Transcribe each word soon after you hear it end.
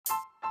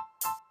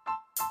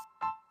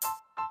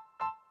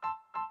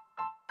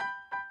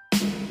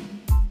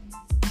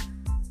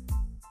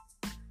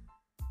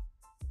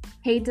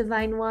Hey,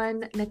 Divine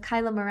One,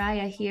 Nikayla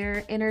Mariah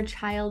here, inner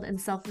child and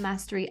self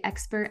mastery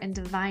expert and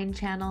divine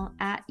channel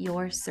at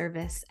your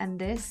service. And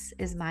this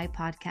is my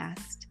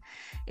podcast.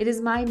 It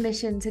is my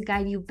mission to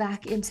guide you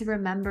back into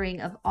remembering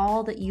of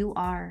all that you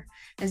are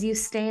as you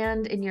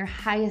stand in your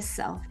highest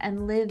self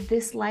and live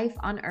this life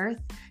on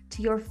earth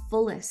to your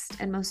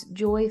fullest and most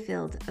joy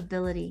filled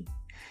ability.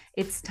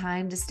 It's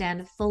time to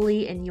stand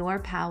fully in your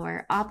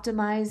power,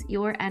 optimize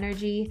your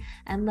energy,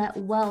 and let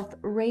wealth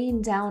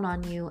rain down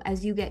on you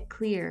as you get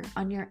clear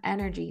on your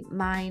energy,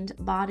 mind,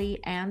 body,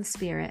 and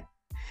spirit.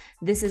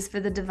 This is for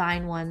the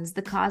divine ones,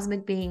 the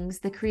cosmic beings,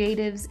 the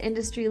creatives,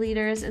 industry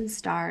leaders, and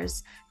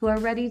stars who are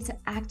ready to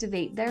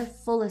activate their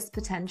fullest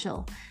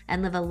potential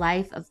and live a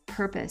life of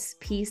purpose,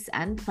 peace,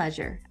 and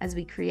pleasure as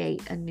we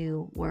create a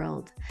new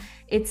world.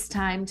 It's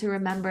time to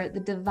remember the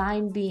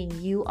divine being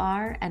you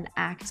are and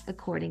act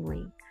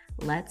accordingly.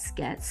 Let's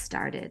get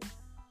started.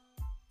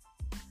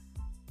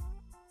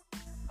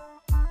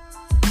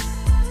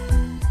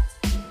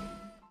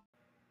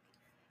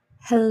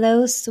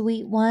 Hello,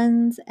 sweet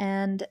ones,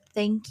 and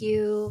thank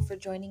you for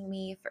joining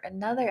me for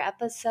another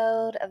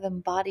episode of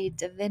Embodied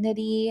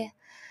Divinity.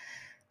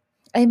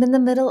 I'm in the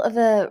middle of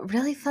a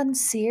really fun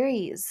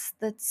series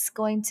that's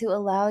going to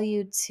allow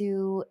you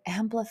to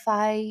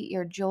amplify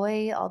your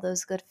joy, all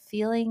those good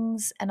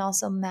feelings, and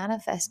also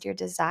manifest your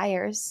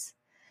desires.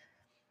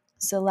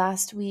 So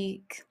last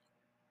week,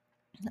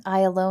 I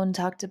alone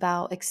talked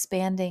about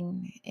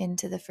expanding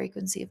into the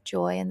frequency of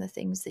joy and the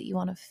things that you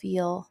want to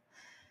feel.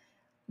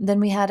 Then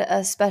we had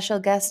a special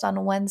guest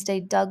on Wednesday,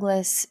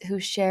 Douglas, who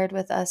shared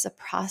with us a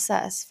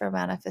process for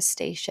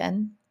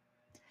manifestation.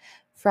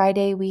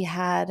 Friday, we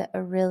had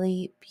a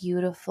really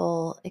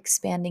beautiful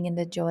expanding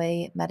into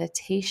joy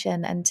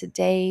meditation. And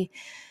today,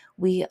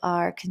 we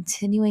are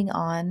continuing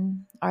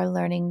on our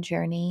learning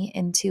journey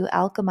into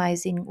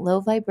alchemizing low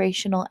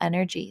vibrational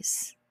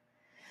energies.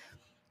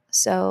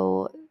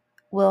 So,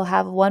 we'll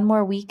have one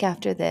more week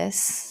after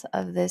this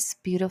of this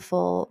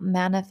beautiful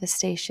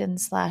manifestation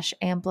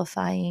 /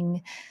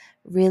 amplifying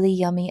really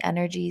yummy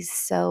energies.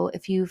 So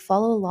if you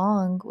follow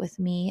along with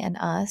me and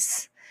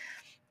us,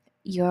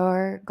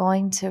 you're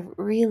going to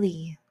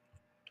really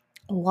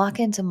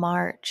walk into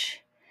March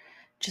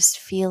just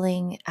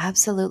feeling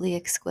absolutely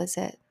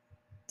exquisite.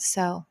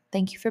 So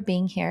thank you for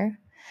being here.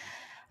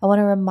 I want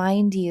to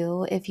remind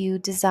you, if you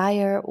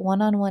desire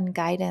one-on-one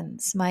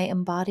guidance, my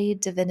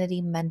Embodied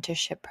Divinity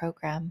Mentorship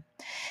Program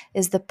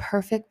is the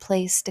perfect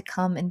place to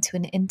come into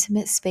an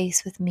intimate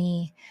space with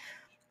me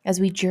as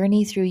we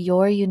journey through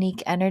your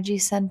unique energy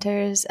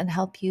centers and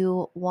help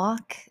you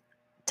walk,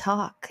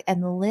 talk,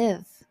 and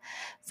live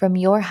from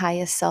your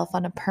highest self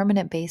on a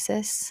permanent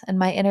basis. And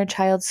my Inner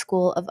Child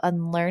School of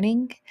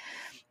Unlearning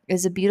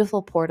is a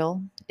beautiful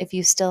portal if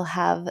you still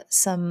have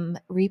some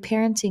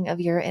reparenting of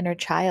your inner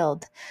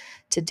child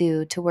to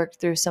do, to work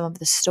through some of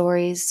the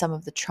stories, some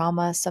of the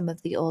trauma, some of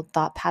the old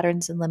thought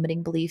patterns and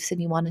limiting beliefs, and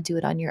you want to do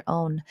it on your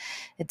own.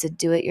 It's a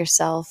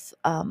do-it-yourself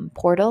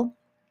portal.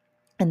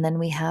 And then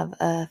we have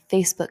a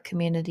Facebook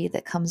community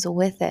that comes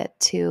with it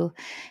to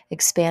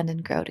expand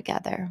and grow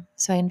together.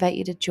 So I invite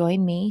you to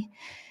join me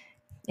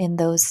in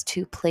those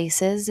two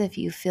places if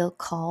you feel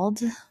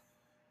called.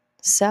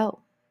 So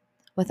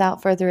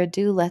without further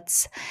ado,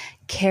 let's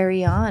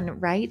carry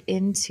on right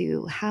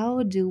into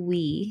how do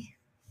we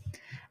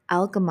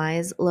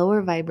alchemize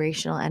lower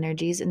vibrational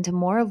energies into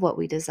more of what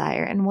we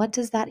desire, and what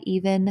does that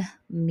even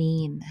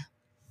mean?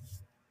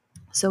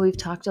 So we've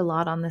talked a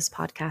lot on this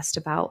podcast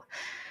about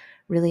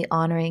really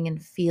honoring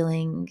and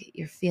feeling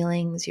your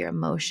feelings, your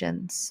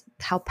emotions,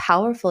 how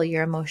powerful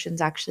your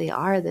emotions actually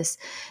are. This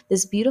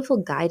beautiful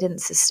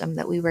guidance system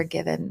that we were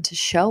given to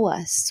show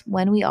us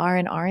when we are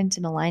and aren't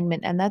in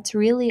alignment. And that's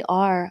really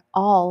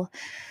all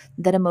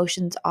that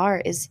emotions are.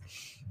 Is,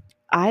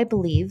 I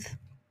believe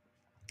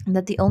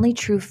that the only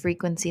true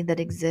frequency that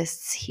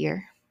exists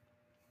here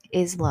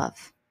is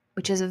love,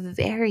 which is a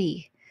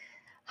very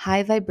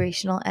high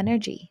vibrational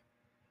energy.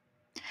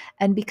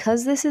 And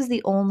because this is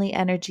the only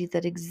energy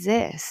that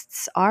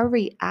exists, our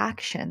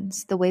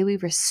reactions, the way we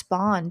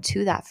respond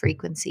to that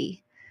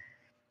frequency,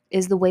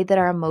 is the way that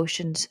our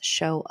emotions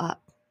show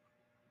up.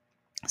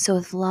 So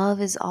if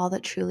love is all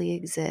that truly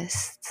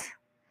exists,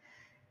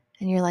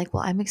 and you're like,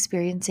 well, I'm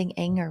experiencing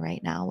anger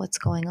right now, what's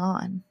going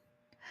on?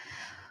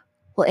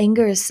 Well,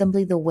 anger is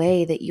simply the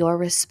way that you're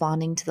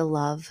responding to the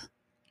love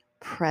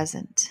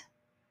present,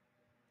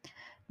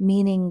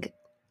 meaning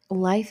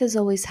life is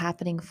always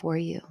happening for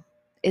you.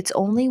 It's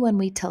only when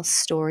we tell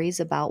stories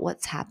about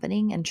what's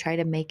happening and try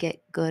to make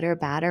it good or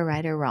bad or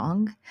right or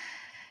wrong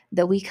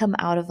that we come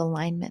out of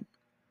alignment.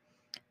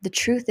 The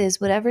truth is,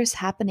 whatever's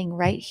happening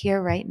right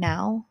here, right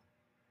now,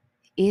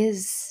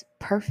 is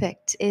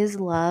perfect, is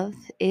love,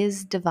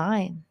 is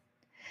divine.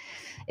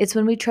 It's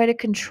when we try to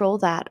control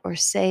that or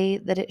say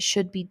that it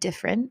should be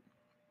different,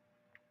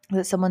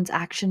 that someone's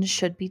actions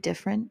should be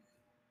different,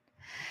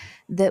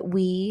 that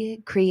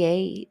we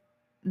create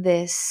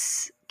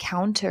this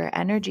counter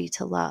energy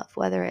to love,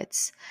 whether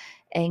it's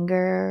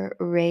anger,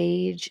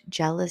 rage,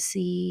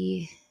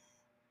 jealousy,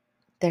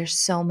 There's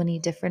so many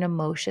different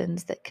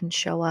emotions that can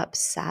show up: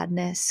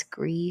 sadness,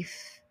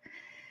 grief,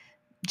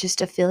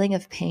 just a feeling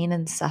of pain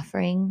and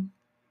suffering.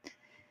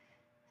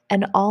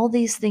 And all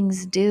these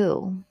things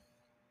do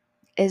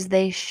is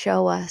they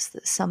show us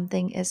that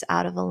something is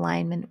out of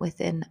alignment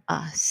within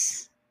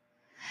us.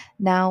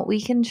 Now,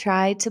 we can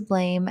try to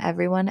blame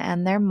everyone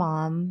and their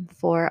mom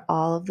for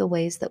all of the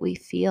ways that we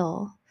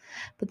feel,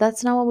 but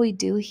that's not what we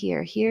do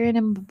here. Here in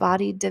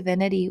Embodied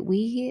Divinity,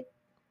 we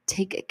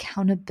take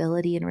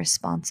accountability and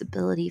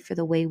responsibility for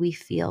the way we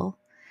feel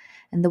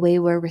and the way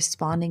we're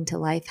responding to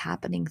life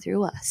happening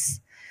through us.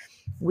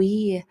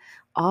 We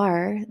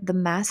are the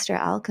master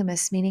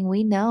alchemists, meaning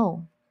we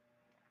know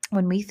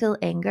when we feel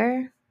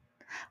anger,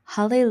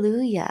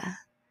 hallelujah,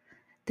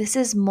 this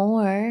is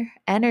more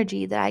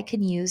energy that I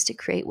can use to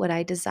create what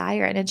I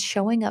desire. And it's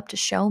showing up to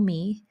show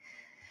me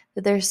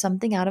that there's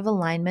something out of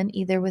alignment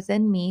either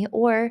within me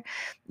or,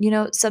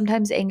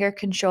 sometimes anger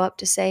can show up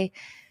to say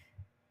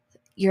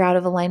you're out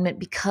of alignment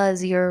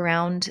because you're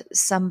around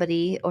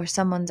somebody or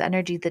someone's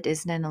energy that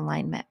isn't in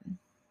alignment.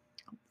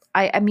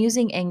 I'm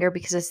using anger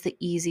because it's the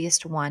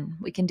easiest one.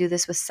 We can do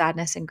this with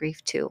sadness and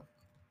grief too.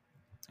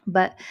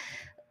 But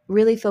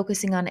really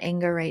focusing on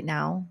anger right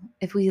now,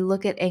 if we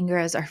look at anger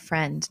as our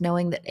friend,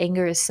 knowing that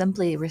anger is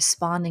simply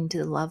responding to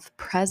the love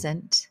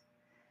present,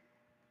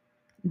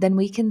 then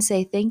we can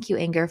say, thank you,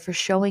 anger, for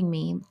showing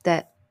me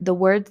that the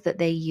words that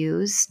they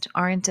used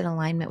aren't in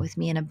alignment with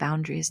me and a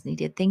boundary is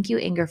needed. Thank you,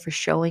 anger, for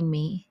showing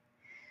me,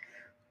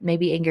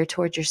 maybe anger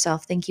towards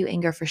yourself. Thank you,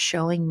 anger, for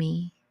showing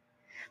me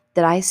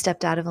that I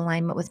stepped out of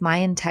alignment with my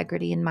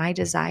integrity and my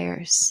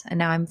desires, and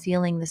now I'm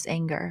feeling this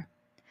anger.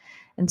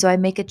 And so I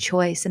make a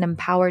choice, an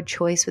empowered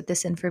choice with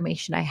this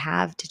information I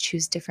have to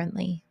choose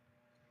differently.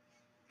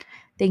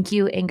 Thank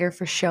you, anger,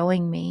 for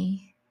showing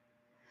me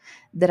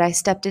that I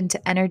stepped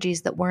into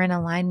energies that were in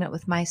alignment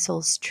with my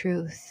soul's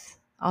truth.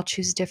 I'll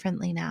choose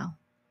differently now.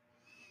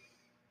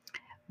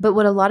 But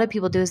what a lot of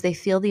people do is they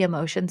feel the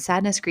emotion,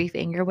 sadness, grief,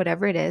 anger,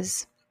 whatever it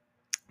is,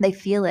 they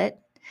feel it.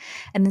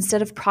 And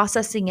instead of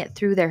processing it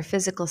through their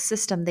physical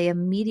system, they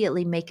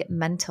immediately make it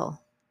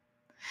mental.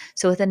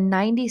 So within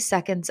 90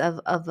 seconds of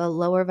a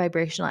lower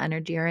vibrational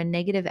energy or a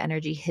negative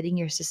energy hitting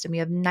your system, you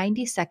have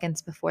 90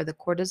 seconds before the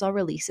cortisol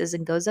releases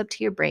and goes up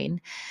to your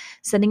brain,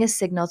 sending a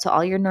signal to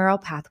all your neural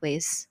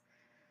pathways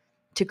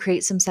to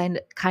create some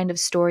kind of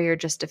story or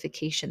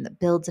justification that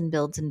builds and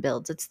builds and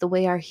builds. It's the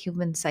way our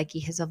human psyche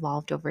has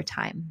evolved over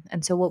time.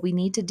 And so what we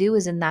need to do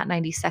is in that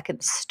 90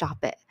 seconds,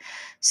 stop it.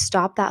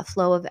 Stop that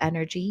flow of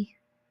energy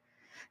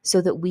so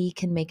that we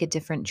can make a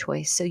different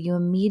choice. So you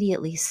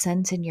immediately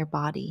sense in your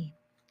body.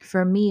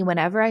 For me,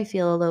 whenever I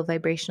feel a low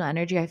vibrational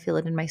energy, I feel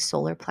it in my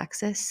solar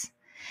plexus,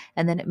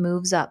 and then it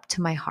moves up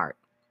to my heart.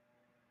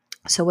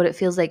 So what it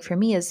feels like for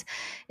me is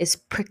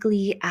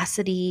prickly,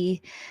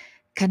 acidy,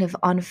 kind of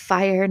on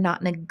fire,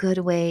 not in a good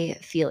way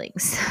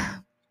feelings.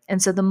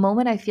 And so the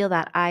moment I feel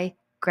that, I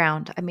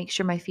ground. I make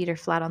sure my feet are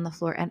flat on the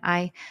floor and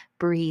I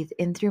breathe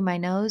in through my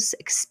nose,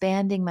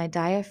 expanding my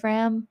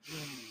diaphragm,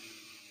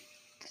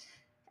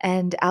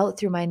 and out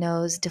through my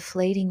nose,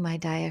 deflating my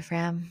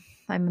diaphragm.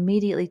 I'm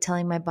immediately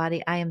telling my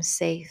body I am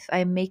safe. I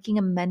am making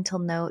a mental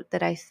note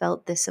that I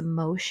felt this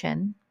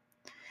emotion.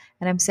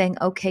 And I'm saying,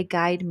 okay,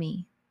 guide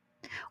me.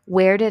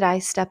 Where did I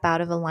step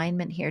out of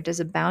alignment here? Does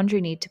a boundary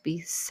need to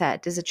be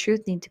set? Does a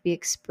truth need to be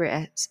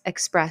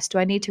expressed? Do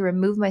I need to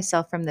remove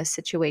myself from this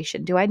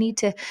situation? Do I need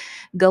to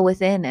go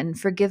within and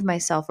forgive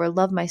myself or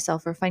love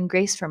myself or find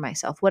grace for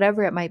myself?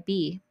 Whatever it might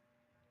be.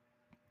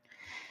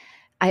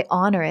 I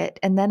honor it,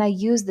 and then I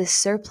use this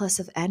surplus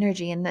of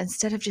energy, and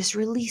instead of just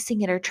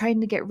releasing it or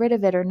trying to get rid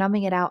of it or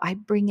numbing it out, I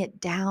bring it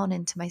down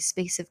into my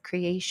space of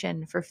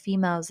creation. For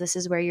females, this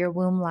is where your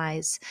womb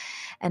lies,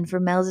 and for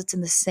males, it's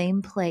in the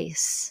same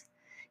place.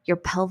 Your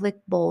pelvic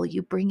bowl,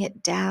 you bring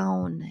it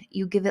down,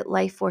 you give it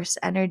life force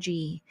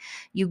energy,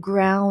 you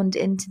ground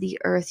into the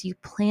earth, you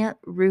plant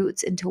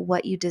roots into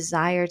what you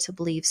desire to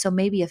believe. So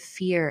maybe a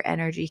fear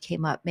energy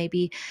came up,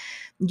 maybe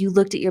you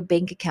looked at your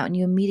bank account and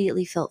you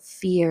immediately felt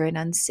fear and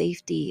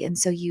unsafety. And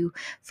so you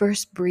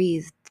first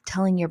breathed,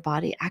 telling your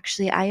body,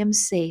 actually, I am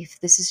safe.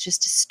 This is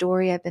just a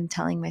story I've been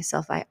telling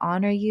myself. I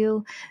honor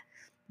you,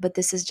 but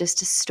this is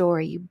just a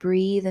story. You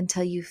breathe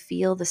until you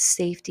feel the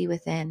safety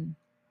within.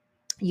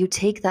 You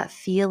take that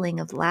feeling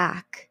of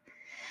lack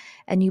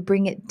and you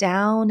bring it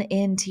down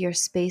into your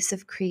space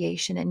of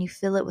creation and you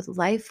fill it with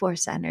life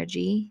force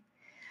energy.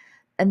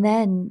 And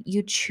then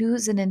you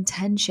choose an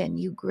intention,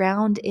 you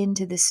ground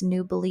into this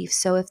new belief.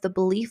 So if the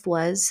belief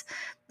was,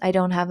 I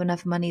don't have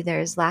enough money,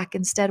 there is lack,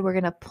 instead we're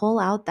going to pull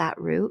out that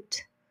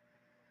root.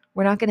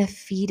 We're not going to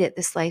feed it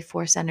this life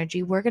force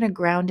energy. We're going to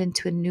ground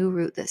into a new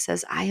root that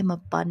says, I am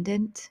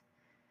abundant.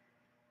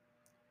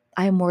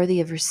 I am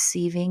worthy of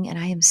receiving and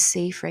I am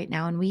safe right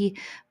now. And we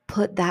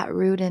put that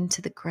root into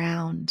the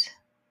ground.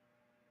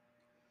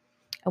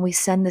 And we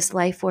send this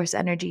life force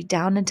energy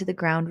down into the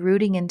ground,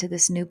 rooting into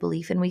this new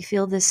belief. And we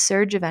feel this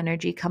surge of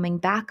energy coming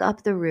back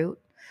up the root,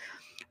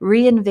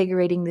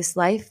 reinvigorating this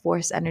life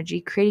force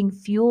energy, creating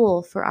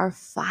fuel for our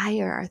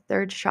fire, our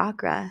third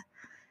chakra.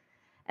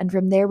 And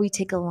from there, we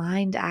take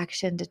aligned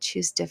action to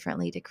choose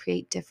differently, to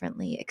create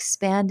differently,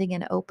 expanding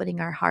and opening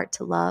our heart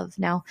to love.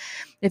 Now,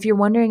 if you're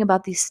wondering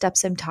about these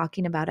steps I'm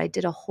talking about, I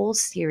did a whole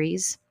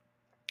series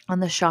on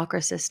the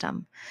chakra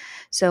system.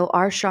 So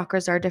our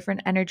chakras are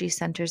different energy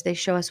centers. They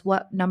show us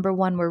what, number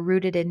one, we're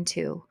rooted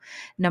into.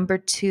 Number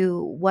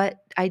two, what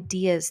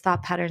ideas,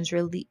 thought patterns,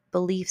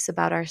 beliefs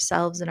about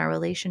ourselves and our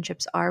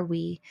relationships are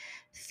we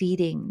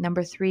feeding?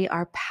 Number three,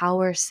 our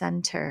power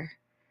center,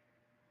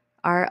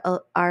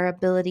 our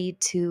ability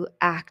to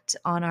act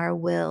on our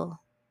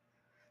will.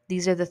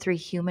 These are the three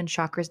human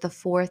chakras. The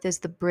fourth is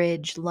the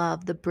bridge,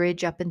 love, the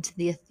bridge up into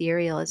the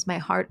ethereal. Is my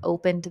heart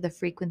open to the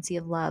frequency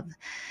of love?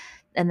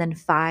 And then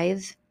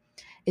five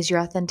is your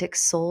authentic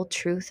soul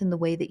truth in the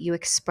way that you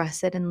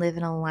express it and live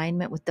in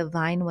alignment with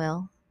divine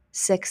will.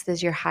 Sixth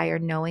is your higher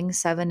knowing.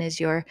 Seven is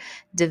your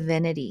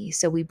divinity.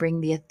 So we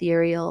bring the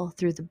ethereal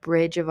through the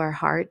bridge of our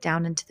heart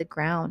down into the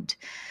ground.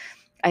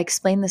 I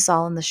explain this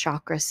all in the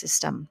chakra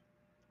system.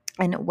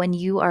 And when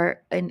you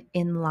are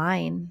in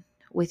line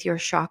with your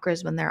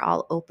chakras, when they're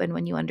all open,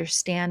 when you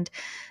understand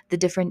the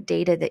different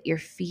data that you're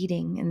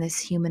feeding in this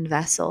human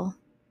vessel,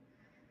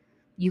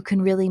 you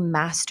can really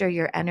master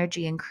your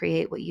energy and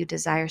create what you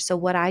desire. So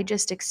what I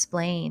just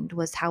explained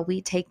was how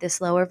we take this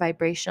lower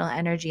vibrational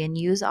energy and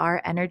use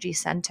our energy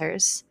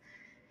centers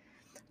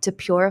to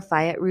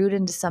purify it, root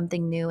into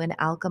something new, and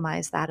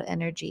alchemize that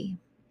energy.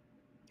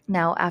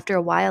 Now, after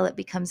a while, it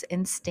becomes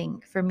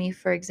instinct. For me,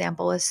 for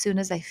example, as soon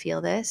as I feel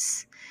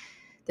this,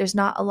 there's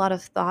not a lot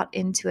of thought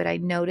into it. I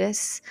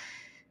notice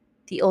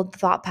the old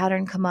thought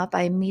pattern come up.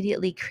 I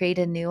immediately create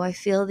a new. I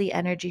feel the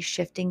energy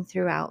shifting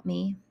throughout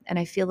me, and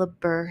I feel a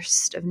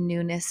burst of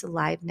newness,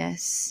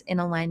 aliveness in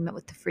alignment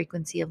with the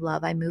frequency of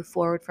love. I move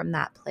forward from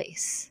that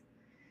place.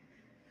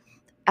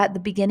 At the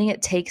beginning,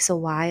 it takes a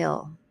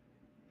while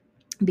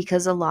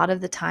because a lot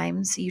of the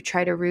times you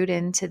try to root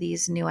into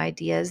these new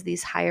ideas,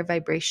 these higher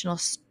vibrational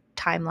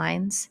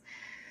timelines,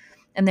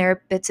 and there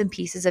are bits and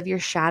pieces of your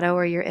shadow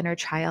or your inner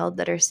child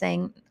that are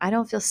saying, I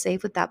don't feel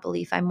safe with that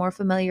belief. I'm more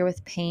familiar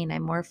with pain.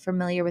 I'm more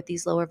familiar with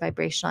these lower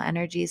vibrational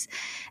energies.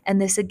 And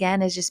this,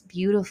 again, is just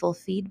beautiful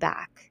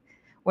feedback.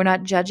 We're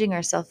not judging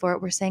ourselves for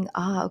it. We're saying,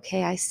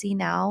 okay, I see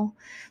now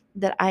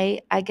that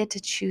I get to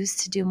choose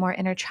to do more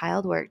inner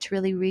child work, to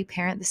really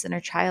reparent this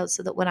inner child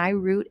so that when I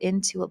root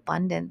into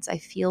abundance, I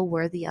feel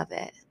worthy of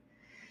it.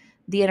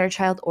 The inner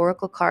child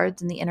oracle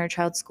cards and the inner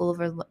child school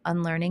of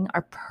unlearning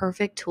are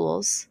perfect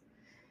tools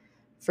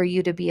for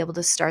you to be able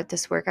to start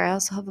this work. I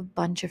also have a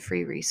bunch of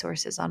free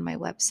resources on my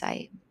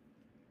website.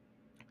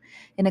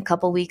 In a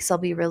couple weeks, I'll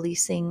be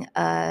releasing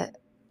a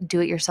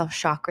do-it-yourself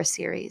chakra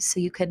series.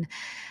 So you can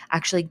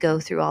actually go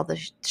through all the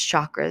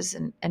chakras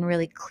and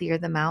really clear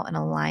them out and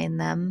align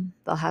them.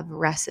 They'll have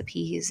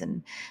recipes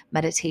and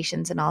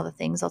meditations and all the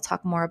things. I'll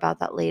talk more about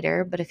that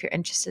later. But if you're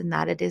interested in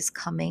that, it is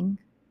coming.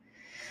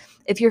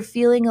 If you're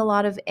feeling a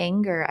lot of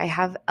anger, I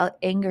have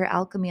anger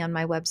alchemy on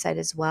my website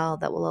as well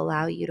that will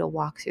allow you to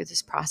walk through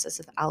this process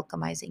of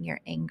alchemizing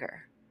your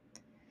anger.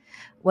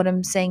 What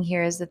I'm saying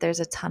here is that there's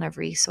a ton of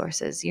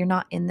resources. You're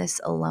not in this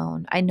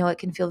alone. I know it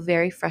can feel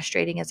very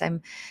frustrating as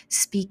I'm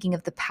speaking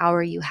of the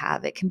power you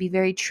have. It can be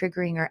very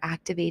triggering or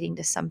activating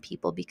to some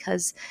people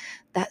because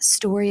that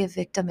story of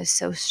victim is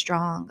so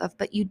strong.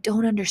 But you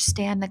don't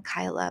understand,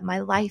 Nikayla. My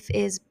life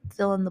is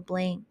fill in the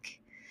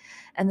blank.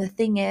 And the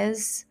thing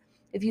is,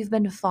 if you've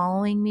been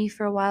following me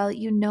for a while,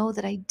 you know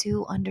that I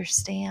do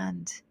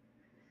understand.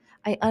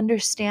 I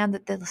understand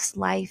that this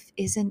life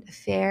isn't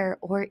fair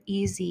or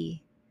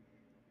easy,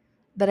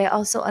 but I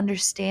also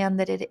understand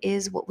that it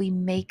is what we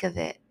make of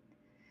it.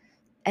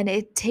 And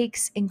it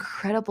takes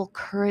incredible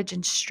courage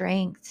and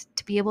strength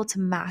to be able to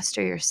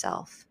master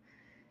yourself,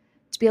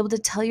 to be able to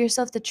tell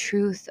yourself the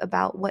truth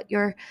about what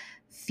you're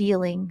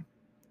feeling,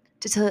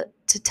 to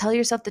tell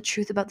yourself the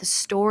truth about the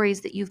stories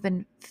that you've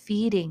been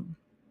feeding,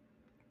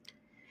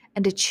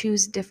 and to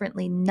choose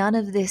differently. None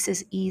of this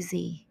is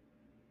easy.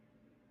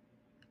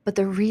 But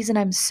the reason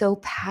I'm so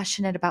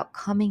passionate about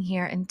coming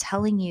here and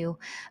telling you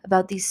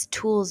about these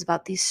tools,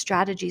 about these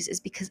strategies, is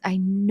because I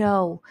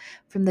know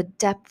from the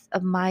depth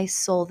of my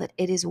soul that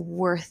it is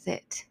worth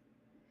it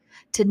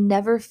to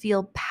never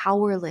feel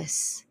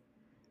powerless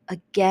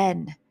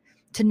again,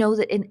 to know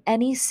that in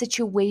any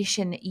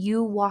situation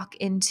you walk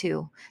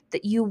into,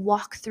 that you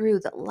walk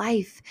through, that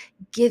life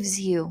gives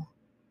you,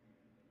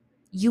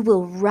 you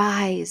will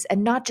rise,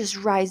 and not just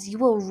rise, you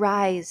will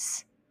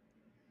rise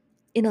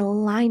in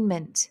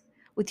alignment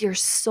with your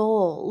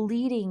soul,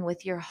 leading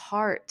with your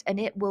heart, and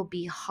it will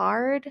be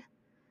hard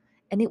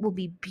and it will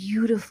be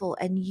beautiful,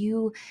 and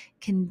you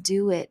can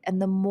do it.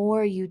 And the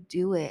more you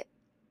do it,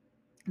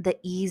 the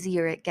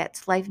easier it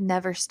gets. Life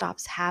never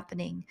stops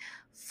happening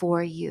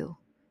for you.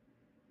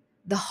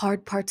 The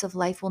hard parts of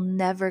life will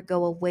never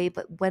go away,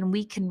 but when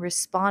we can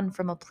respond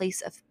from a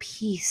place of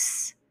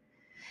peace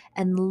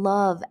and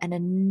love and a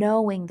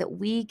knowing that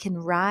we can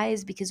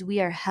rise because we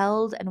are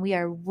held and we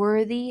are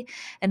worthy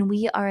and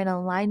we are in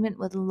alignment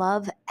with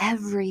love,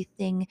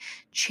 everything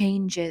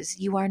changes.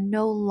 You are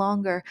no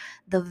longer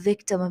the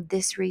victim of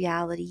this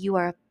reality. You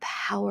are a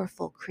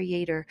powerful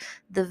creator,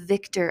 the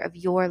victor of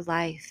your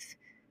life,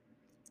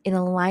 in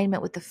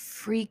alignment with the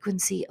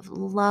frequency of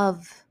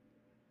love,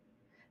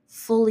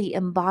 fully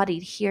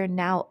embodied here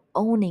now,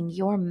 owning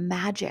your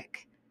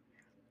magic,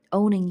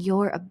 owning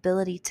your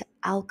ability to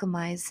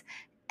alchemize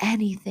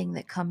anything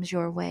that comes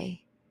your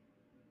way.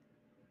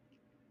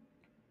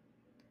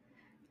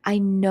 I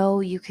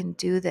know you can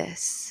do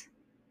this,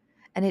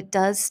 and it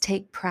does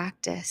take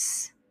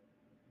practice.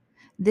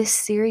 This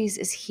series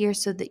is here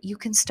so that you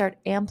can start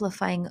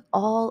amplifying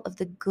all of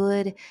the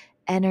good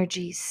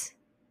energies,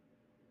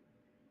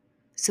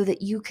 so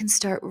that you can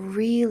start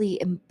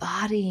really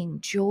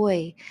embodying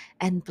joy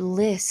and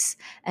bliss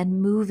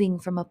and moving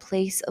from a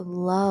place of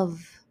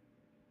love.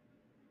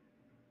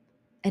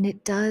 And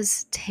it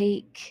does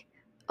take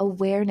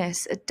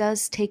awareness. It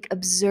does take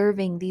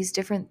observing these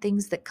different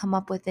things that come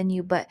up within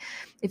you. But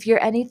if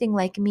you're anything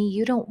like me,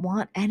 you don't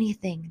want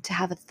anything to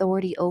have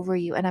authority over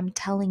you. And I'm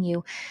telling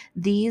you,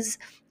 these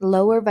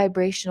lower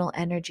vibrational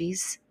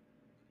energies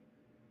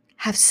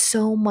have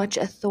so much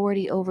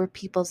authority over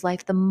people's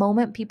life. The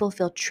moment people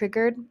feel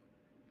triggered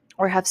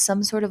or have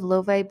some sort of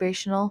low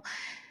vibrational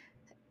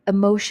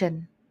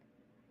emotion,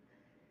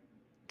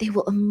 they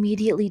will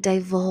immediately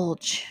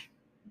divulge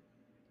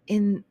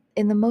in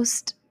the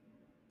most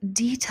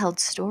detailed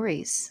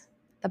stories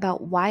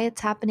about why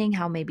it's happening,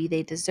 how maybe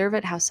they deserve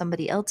it, how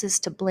somebody else is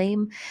to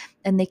blame,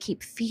 and they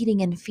keep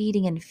feeding and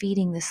feeding and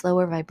feeding this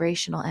lower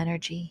vibrational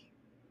energy.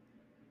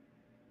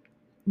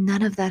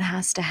 None of that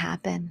has to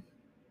happen.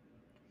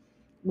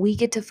 We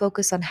get to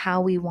focus on how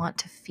we want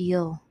to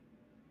feel.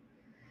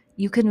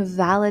 You can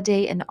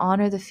validate and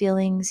honor the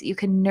feelings. You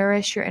can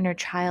nourish your inner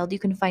child. You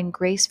can find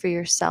grace for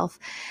yourself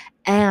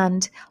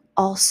and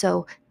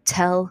also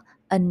tell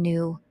a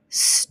new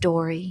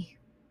story.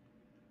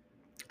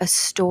 A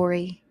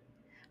story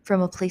from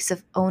a place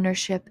of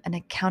ownership and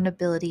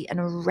accountability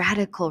and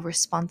radical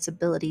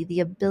responsibility,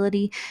 the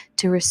ability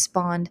to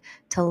respond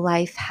to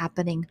life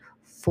happening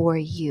for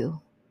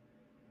you.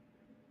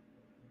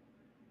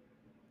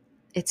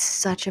 It's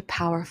such a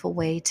powerful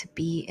way to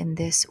be in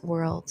this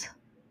world.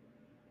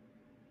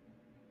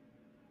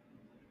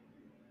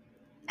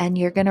 And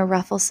you're going to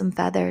ruffle some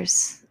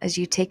feathers as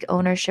you take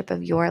ownership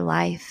of your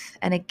life.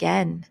 And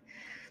again,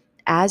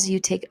 as you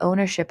take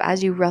ownership,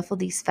 as you ruffle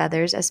these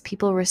feathers, as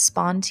people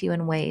respond to you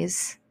in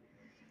ways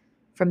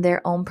from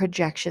their own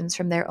projections,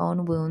 from their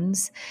own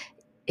wounds,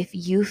 if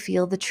you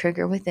feel the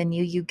trigger within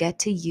you, you get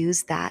to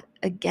use that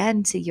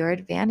again to your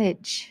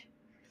advantage.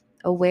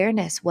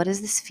 Awareness. What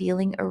is this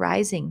feeling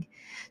arising?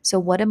 So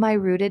what am I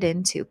rooted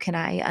into? Can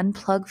I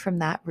unplug from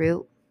that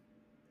root?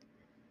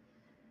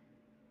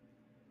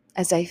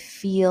 As I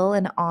feel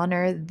and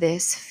honor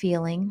this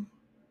feeling,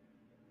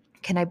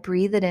 can I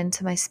breathe it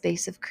into my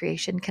space of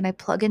creation? Can I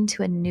plug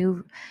into a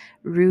new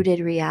rooted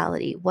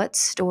reality? What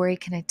story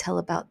can I tell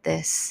about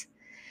this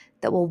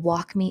that will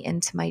walk me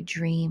into my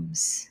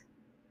dreams?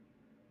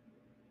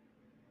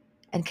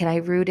 And can I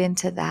root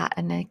into that?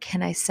 And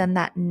can I send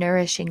that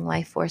nourishing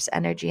life force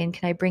energy? And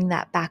can I bring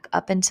that back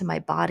up into my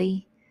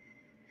body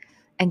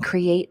and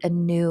create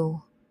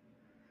anew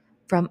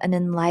from an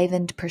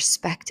enlivened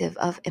perspective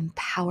of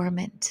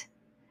empowerment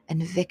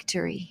and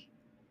victory?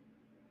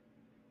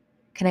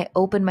 Can I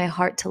open my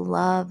heart to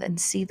love and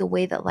see the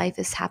way that life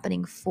is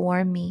happening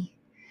for me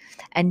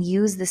and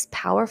use this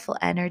powerful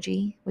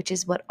energy, which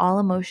is what all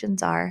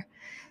emotions are,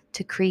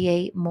 to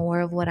create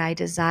more of what I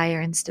desire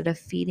instead of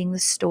feeding the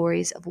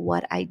stories of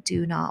what I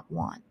do not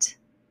want?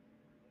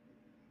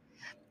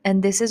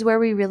 And this is where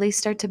we really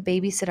start to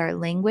babysit our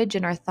language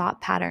and our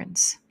thought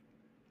patterns.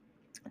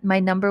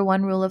 My number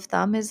one rule of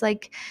thumb is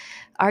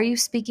are you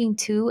speaking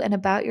to and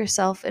about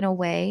yourself in a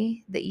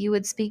way that you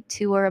would speak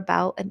to or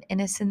about an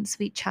innocent,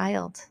 sweet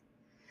child?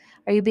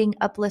 Are you being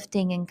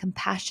uplifting and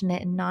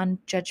compassionate and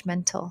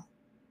non-judgmental?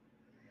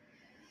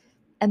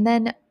 And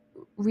then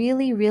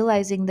really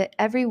realizing that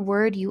every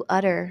word you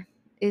utter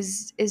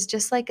is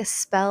just like a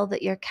spell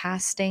that you're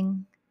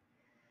casting,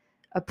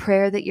 a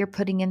prayer that you're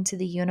putting into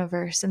the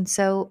universe. And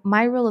so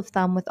my rule of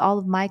thumb with all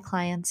of my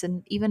clients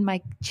and even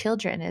my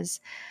children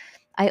is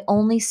I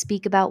only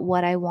speak about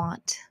what I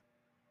want.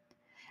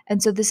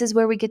 And so this is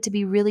where we get to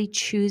be really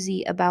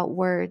choosy about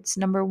words.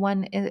 Number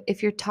one,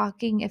 if you're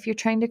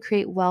trying to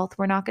create wealth,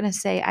 we're not going to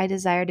say, I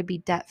desire to be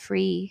debt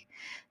free,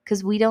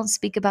 because we don't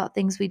speak about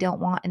things we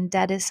don't want, and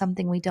debt is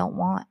something we don't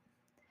want.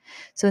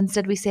 So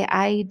instead we say,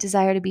 I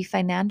desire to be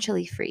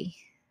financially free.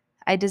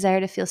 I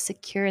desire to feel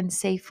secure and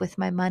safe with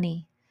my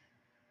money.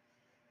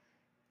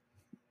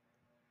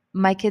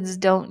 My kids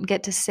don't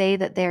get to say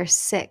that they're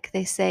sick.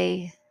 They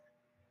say,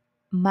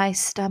 my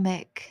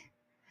stomach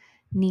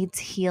needs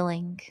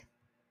healing.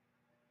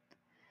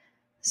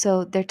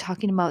 So they're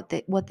talking about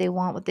what they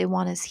want. What they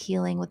want is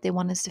healing. What they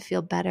want is to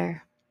feel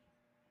better.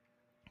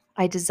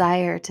 I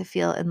desire to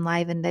feel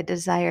enlivened. I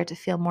desire to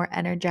feel more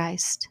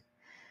energized.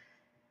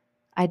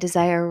 I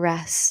desire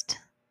rest.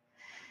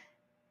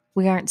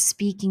 We aren't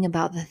speaking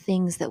about the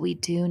things that we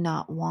do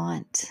not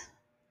want.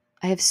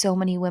 I have so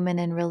many women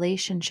in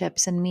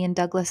relationships, and me and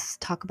Douglas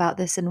talk about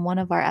this in one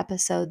of our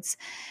episodes,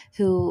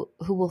 who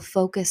will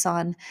focus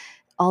on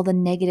all the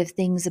negative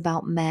things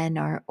about men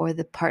or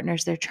the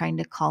partners they're trying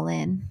to call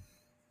in.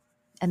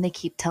 And they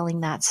keep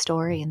telling that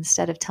story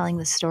instead of telling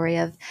the story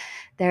of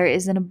there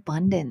is an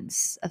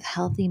abundance of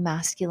healthy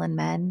masculine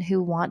men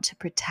who want to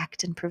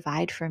protect and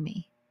provide for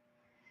me.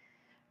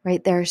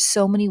 Right? There are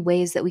so many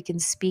ways that we can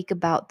speak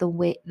about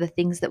the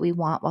things that we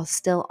want while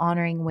still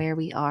honoring where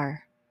we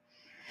are.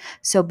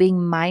 So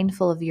being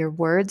mindful of your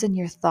words and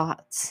your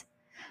thoughts.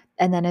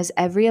 And then as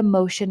every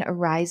emotion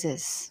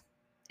arises,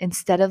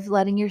 instead of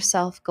letting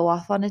yourself go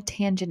off on a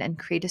tangent and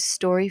create a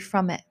story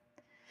from it,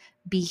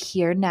 be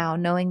here now,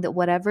 knowing that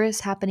whatever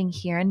is happening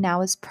here and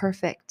now is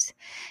perfect.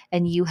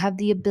 And you have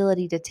the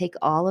ability to take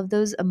all of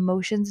those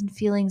emotions and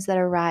feelings that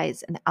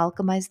arise and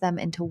alchemize them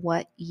into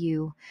what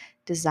you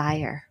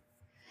desire.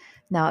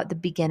 Now, at the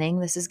beginning,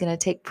 this is going to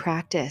take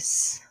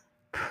practice,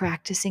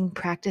 practicing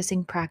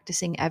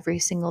every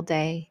single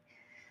day.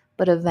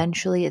 But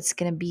eventually, it's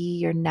going to be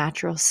your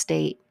natural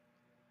state.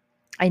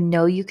 I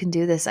know you can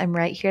do this. I'm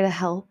right here to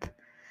help.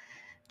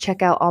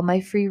 Check out all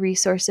my free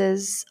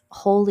resources.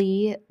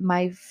 Holy,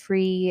 my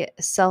free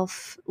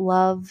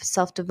self-love,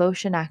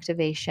 self-devotion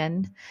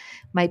activation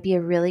might be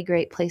a really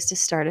great place to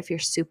start if you're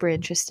super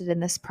interested in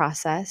this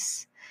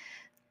process.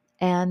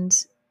 And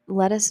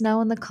let us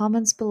know in the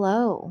comments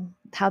below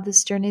how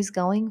this journey is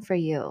going for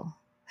you,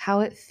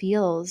 how it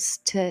feels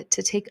to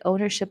take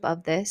ownership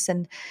of this,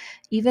 and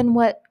even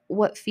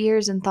what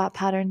fears and thought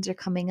patterns are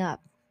coming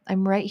up.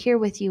 I'm right here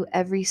with you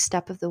every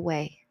step of the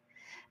way.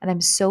 And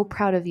I'm so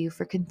proud of you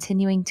for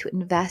continuing to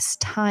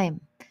invest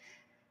time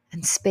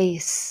and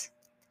space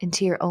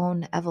into your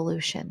own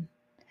evolution.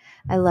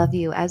 I love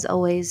you. As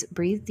always,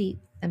 breathe deep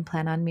and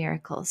plan on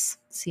miracles.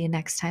 See you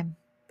next time.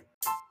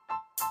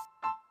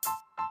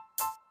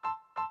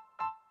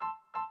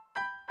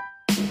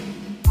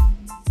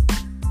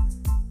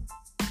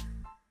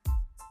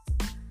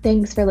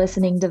 Thanks for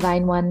listening,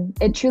 Divine One.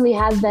 It truly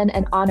has been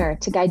an honor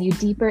to guide you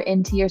deeper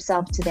into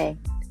yourself today.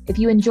 If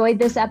you enjoyed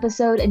this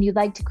episode and you'd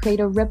like to create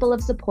a ripple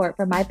of support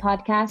for my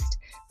podcast,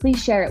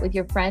 please share it with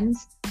your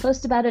friends,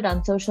 post about it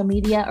on social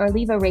media, or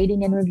leave a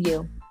rating and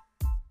review.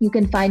 You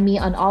can find me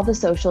on all the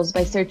socials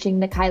by searching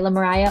Nikayla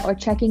Mariah or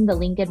checking the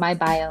link in my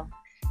bio.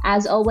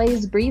 As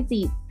always, breathe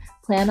deep,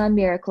 plan on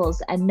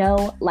miracles, and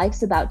know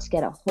life's about to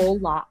get a whole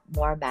lot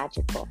more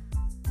magical.